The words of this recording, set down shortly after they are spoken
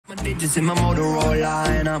Digits in my Motorola,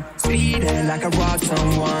 and I'm speeding like I robbed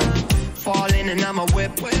someone. Falling and I'm a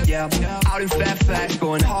whip, yeah. Out in Fairfax,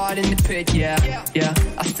 going hard in the pit, yeah.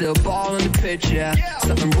 I still ball on the pitch, yeah.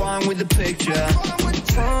 Something wrong with the picture.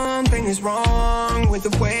 Something is wrong with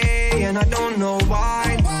the way, and I don't know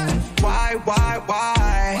why. Why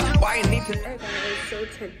you need to... Alright guys, so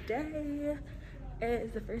today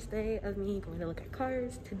is the first day of me going to look at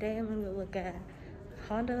cars. Today I'm going to look at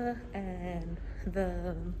Honda and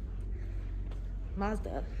the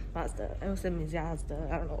Mazda. I almost said Mazda.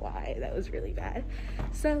 I don't know why. That was really bad.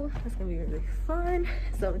 So that's gonna be really fun.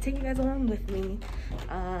 So I'm gonna take you guys along with me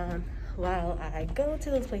while I go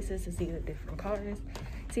to those places to see the different cars,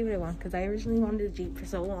 see what I want. Because I originally wanted a Jeep for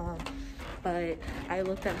so long, but I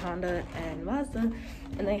looked at Honda and Mazda,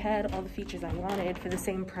 and they had all the features I wanted for the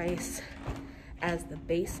same price as the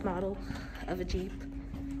base model of a Jeep.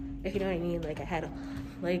 If you know what I mean. Like I had,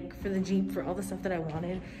 like for the Jeep, for all the stuff that I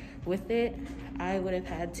wanted with it, I would have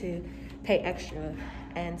had to pay extra.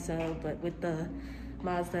 And so, but with the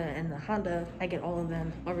Mazda and the Honda, I get all of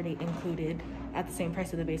them already included at the same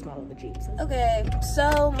price of the base model of the Jeep. Okay,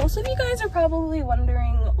 so most of you guys are probably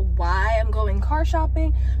wondering why I'm going car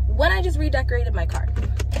shopping when I just redecorated my car.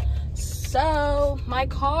 So my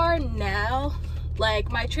car now,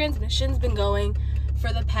 like my transmission's been going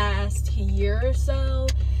for the past year or so,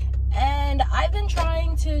 and I've been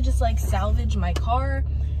trying to just like salvage my car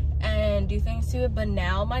and do things to it, but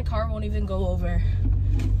now my car won't even go over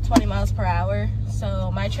 20 miles per hour.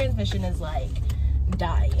 So my transmission is like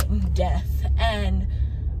dying, death. And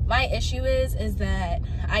my issue is that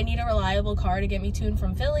I need a reliable car to get me to and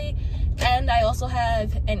from Philly. And I also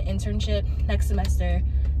have an internship next semester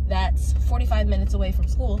that's 45 minutes away from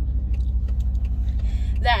school.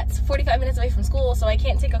 So I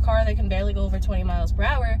can't take a car that can barely go over 20 miles per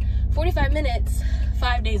hour 45 minutes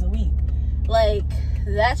 5 days a week. Like,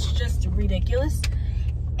 that's just ridiculous,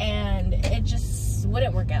 and it just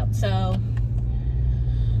wouldn't work out. So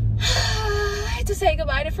I had to say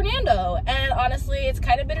goodbye to Fernando, and honestly it's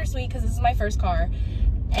kind of bittersweet because this is my first car,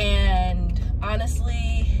 and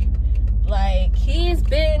honestly, like, he's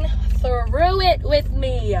been through it with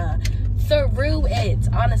me,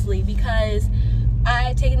 honestly, because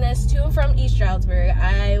I've taken this to and from East Stroudsburg.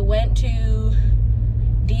 I went to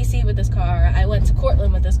DC with this car, I went to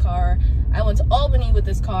Cortland with this car, I went to Albany with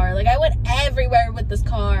this car. Like, I went everywhere with this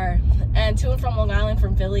car, and to and from Long Island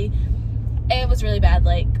from Philly. It was really bad.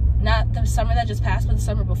 Like, not the summer that just passed, but the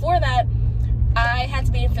summer before that, I had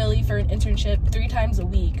to be in Philly for an internship 3 times a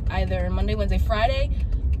week, either Monday, Wednesday, Friday,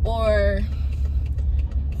 or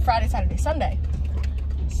Friday, Saturday, Sunday.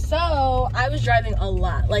 So I was driving a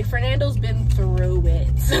lot. Like, Fernando's been through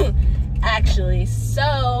it actually.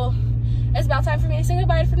 So it's about time for me to say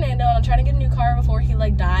goodbye to Fernando, and I'm trying to get a new car before he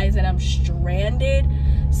like dies and I'm stranded.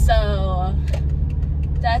 So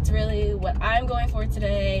that's really what I'm going for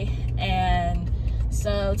today. And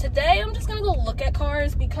so today I'm just gonna go look at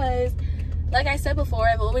cars because, like I said before,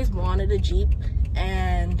 I've always wanted a Jeep,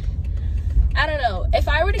 and I don't know, if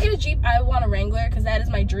I were to get a Jeep, I would want a Wrangler because that is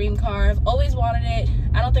my dream car. I've always wanted it.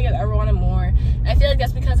 I don't think I've ever wanted more. And I feel like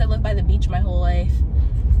that's because I lived by the beach my whole life,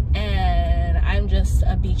 and I'm just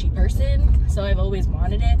a beachy person, so I've always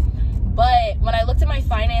wanted it. But when I looked at my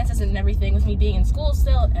finances and everything, with me being in school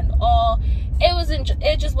still and all,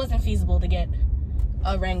 it just wasn't feasible to get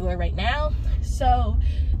a Wrangler right now. So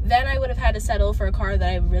then I would have had to settle for a car that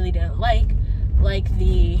I really didn't like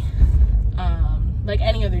the like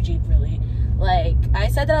any other Jeep, really. Like, I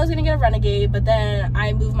said that I was gonna get a Renegade, but then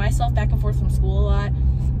I move myself back and forth from school a lot,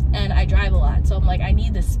 and I drive a lot, so I'm like, I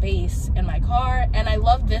need the space in my car. And I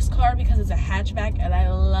love this car because it's a hatchback, and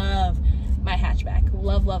I love my hatchback.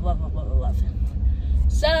 Love.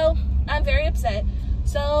 So I'm very upset.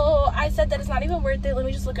 So I said that it's not even worth it. Let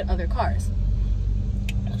me just look at other cars.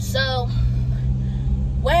 So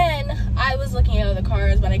when I was looking at other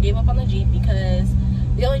cars, when I gave up on the Jeep, because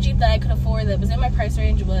the only Jeep that I could afford that was in my price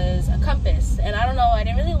range was a Compass. And I don't know, I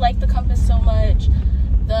didn't really like the Compass so much.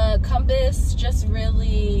 The Compass just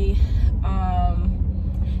really,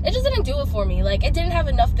 it just didn't do it for me. Like, it didn't have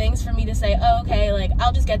enough things for me to say, oh, okay, like,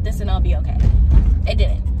 I'll just get this and I'll be okay. It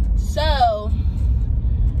didn't. So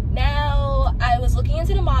now I was looking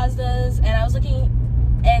into the Mazdas, and I was looking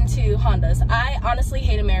into Hondas. I honestly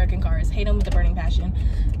hate American cars, hate them with a burning passion.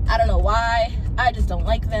 I don't know why, I just don't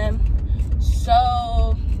like them.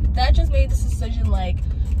 So that just made this decision like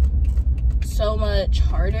so much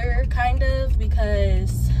harder, kind of,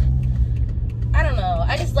 because I don't know,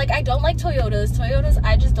 I just, like, I don't like Toyotas.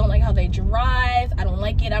 I just don't like how they drive. I don't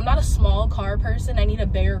like it. I'm not a small car person. I need a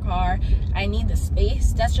bigger car. I need the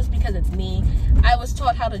space. That's just because it's me. I was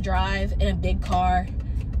taught how to drive in a big car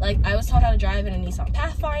Like, I was taught how to drive in a Nissan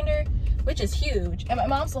Pathfinder, which is huge, and my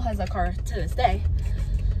mom still has that car to this day.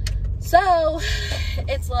 So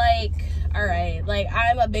it's like, all right, like,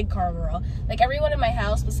 I'm a big car girl. Like, everyone in my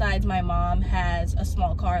house besides my mom has a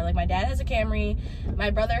small car. Like, my dad has a Camry, my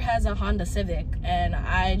brother has a Honda Civic, and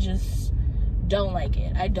I just don't like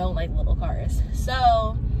it. I don't like little cars.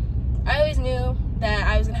 So I always knew that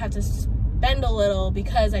I was gonna have to spend a little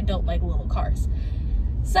because I don't like little cars.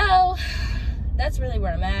 So that's really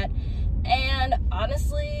where I'm at. And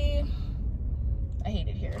honestly, I hate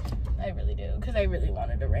it here. I really do, because I really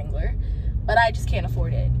wanted a Wrangler, but I just can't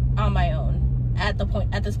afford it on my own at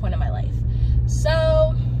this point in my life.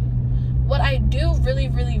 So what I do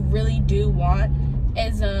really do want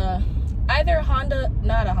is either a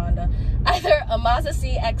Mazda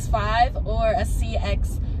CX-5 or a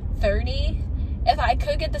CX-30. If I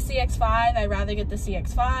could get the CX-5, I'd rather get the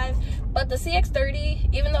CX-5, but the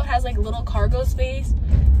CX-30, even though it has like little cargo space,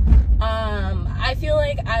 I feel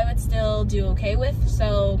like I would still do okay with.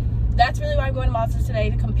 So that's really why I'm going to Mazda today,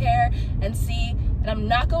 to compare and see. And I'm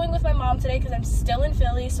not going with my mom today because I'm still in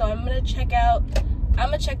Philly, so I'm gonna check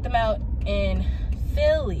them out in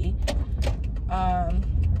Philly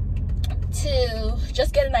to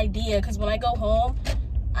just get an idea, because when I go home,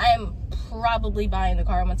 I'm probably buying the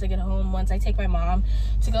car once I get home, once I take my mom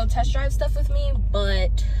to go test drive stuff with me.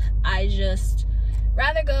 But I just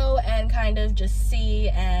rather go and kind of just see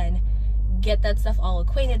and get that stuff all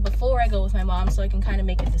acquainted before I go with my mom, so I can kind of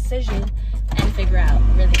make a decision and figure out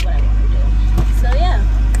really what I want to do. So yeah,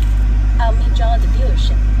 I'll meet y'all at the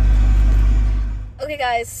dealership. Okay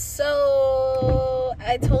guys, so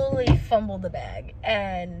I totally fumbled the bag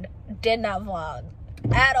and did not vlog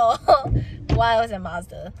at all while I was in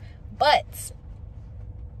Mazda. But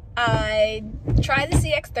I tried the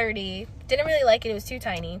CX-30, didn't really like it, it was too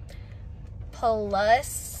tiny.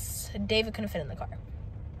 Plus, David couldn't fit in the car.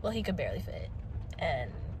 Well, he could barely fit, and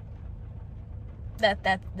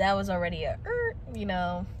that was already a, you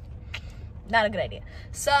know, not a good idea.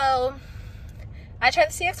 So I tried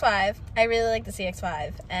the CX-5. I really like the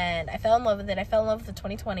CX-5, and I fell in love with it. I fell in love with the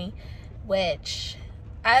 2020, which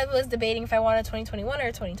I was debating if I wanted 2021 or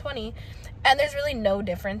 2020, and there's really no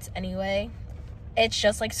difference anyway. It's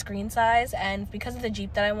just like screen size, and because of the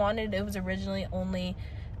Jeep that I wanted, it was originally only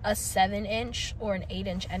a 7-inch or an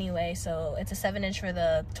 8-inch anyway, so it's a 7-inch for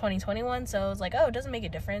the 2021. So I was like, oh, it doesn't make a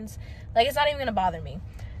difference, like, it's not even gonna bother me.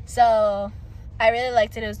 So I really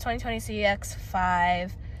liked it. It was 2020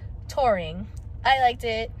 CX-5 Touring. I liked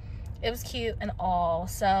it. It was cute and all.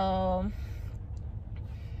 So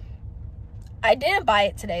I didn't buy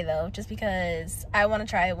it today though, just because I want to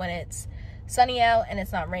try it when it's sunny out and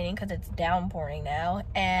it's not raining, because it's downpouring now.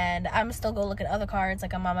 And I'm still go look at other cars.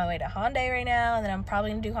 Like, I'm on my way to Hyundai right now, and then I'm probably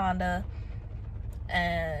gonna do Honda,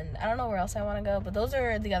 and I don't know where else I want to go, but those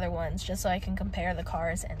are the other ones, just so I can compare the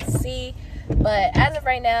cars and see. But as of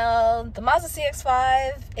right now, the Mazda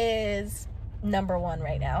CX-5 is #1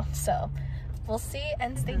 right now, so we'll see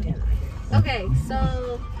and stay tuned. Okay,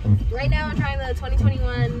 so right now I'm trying the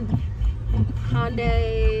 2021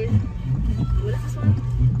 Hyundai, what is this one?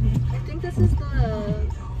 I think this is the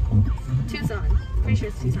Tucson. Pretty sure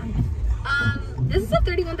it's Tucson. This is a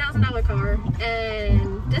 $31,000 car,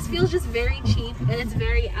 and this feels just very cheap, and it's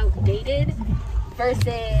very outdated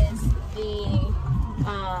versus the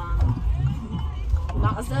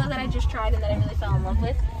Mazda that I just tried and that I really fell in love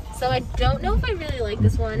with. So I don't know if I really like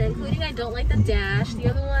this one, including I don't like the dash. The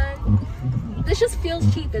other one, this just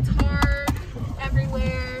feels cheap. It's hard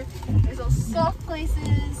everywhere. There's those soft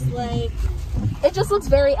places, like, it just looks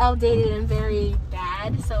very outdated and very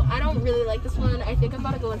bad. So I don't really like this one. I think I'm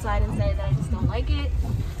about to go inside and say that I just don't like it,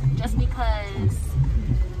 just because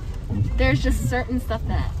there's just certain stuff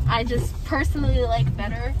that I just personally like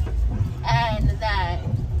better, and that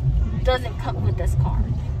doesn't come with this car.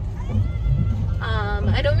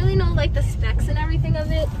 I don't really know like the specs and everything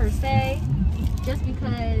of it per se, just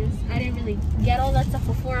because I didn't really get all that stuff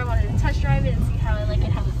before. I wanted to test drive it and see how I like it,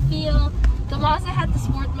 how it feel. The Mazda had the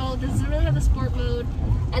sport mode. This doesn't really have the sport mode,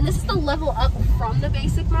 and this is the level up from the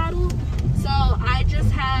basic model. So I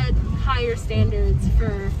just had higher standards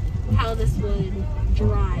for how this would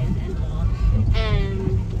drive and all,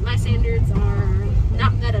 and my standards are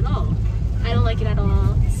not met at all. I don't like it at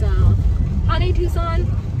all. So Hyundai Tucson,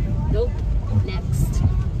 nope. Next.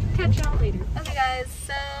 Catch y'all later. Okay guys,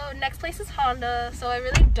 so next place is Honda. So I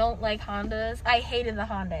really don't like Hondas. I hated the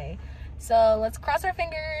Hyundai. So let's cross our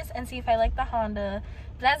fingers and see if I like the Honda.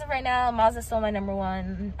 But as of right now, Mazda's still my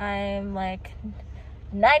 #1. I'm like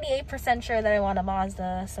 98% sure that I want a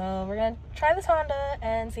Mazda. So we're gonna try this Honda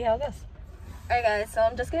and see how it goes. Alright guys, so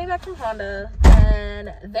I'm just getting back from Honda, and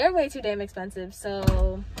and they're way too damn expensive,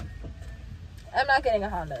 so I'm not getting a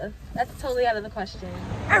Honda. That's totally out of the question.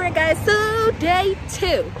 Alright guys, so day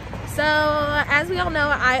 2. So as we all know,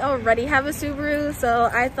 I already have a Subaru, so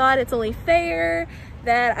I thought it's only fair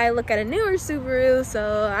that I look at a newer Subaru.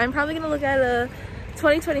 So I'm probably gonna look at a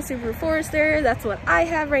 2020 Subaru Forester. That's what I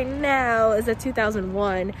have right now, is a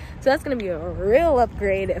 2001. So that's gonna be a real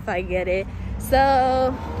upgrade if I get it.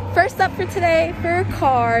 So first up for today for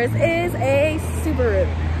cars is a Subaru.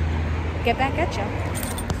 Get back at ya.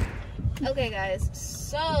 Okay guys,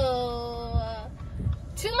 so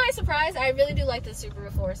to my surprise, I really do like the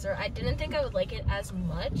Subaru Forester. I didn't think I would like it as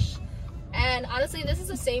much. And honestly, this is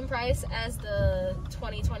the same price as the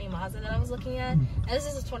 2020 Mazda that I was looking at. And this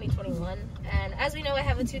is a 2021. And as we know, I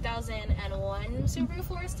have a 2001 Subaru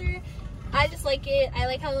Forester. I just like it. I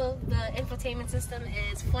like how the infotainment system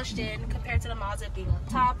is flushed in compared to the Mazda being on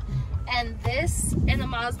top. And this in the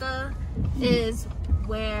Mazda is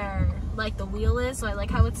where like the wheel is. So I like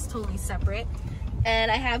how it's totally separate. And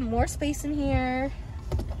I have more space in here.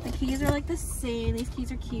 The keys are like the same. These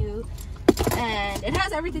keys are cute. And it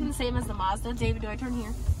has everything the same as the Mazda. David, do I turn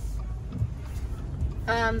here?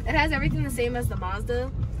 It has everything the same as the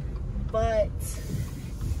Mazda, but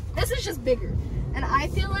this is just bigger. And I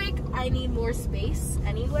feel like I need more space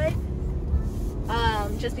anyway,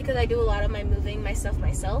 just because I do a lot of my moving, my stuff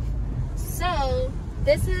myself. So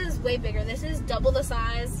this is way bigger. This is double the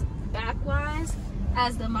size back-wise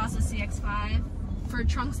as the Mazda CX-5 for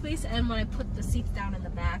trunk space, and when I put the seats down in the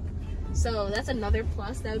back. So that's another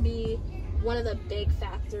plus. That would be one of the big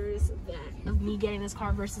factors of me getting this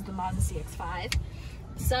car versus the Mazda CX-5.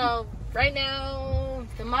 So right now,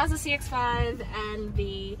 the Mazda CX-5 and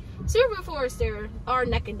the Subaru Forester are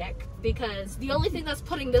neck and neck, because the only thing that's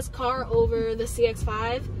putting this car over the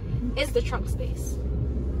CX-5 is the trunk space.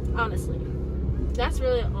 Honestly, that's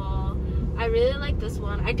really all. I really like this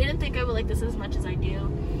one. I didn't think I would like this as much as I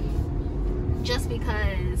do, just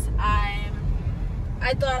because I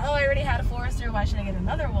thought, oh, I already had a Forester, why should I get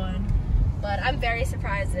another one? But I'm very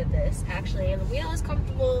surprised at this, actually. And the wheel is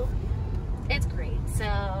comfortable. It's great. So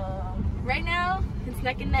right now, it's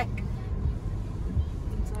neck and neck.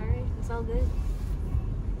 It's alright. It's all good.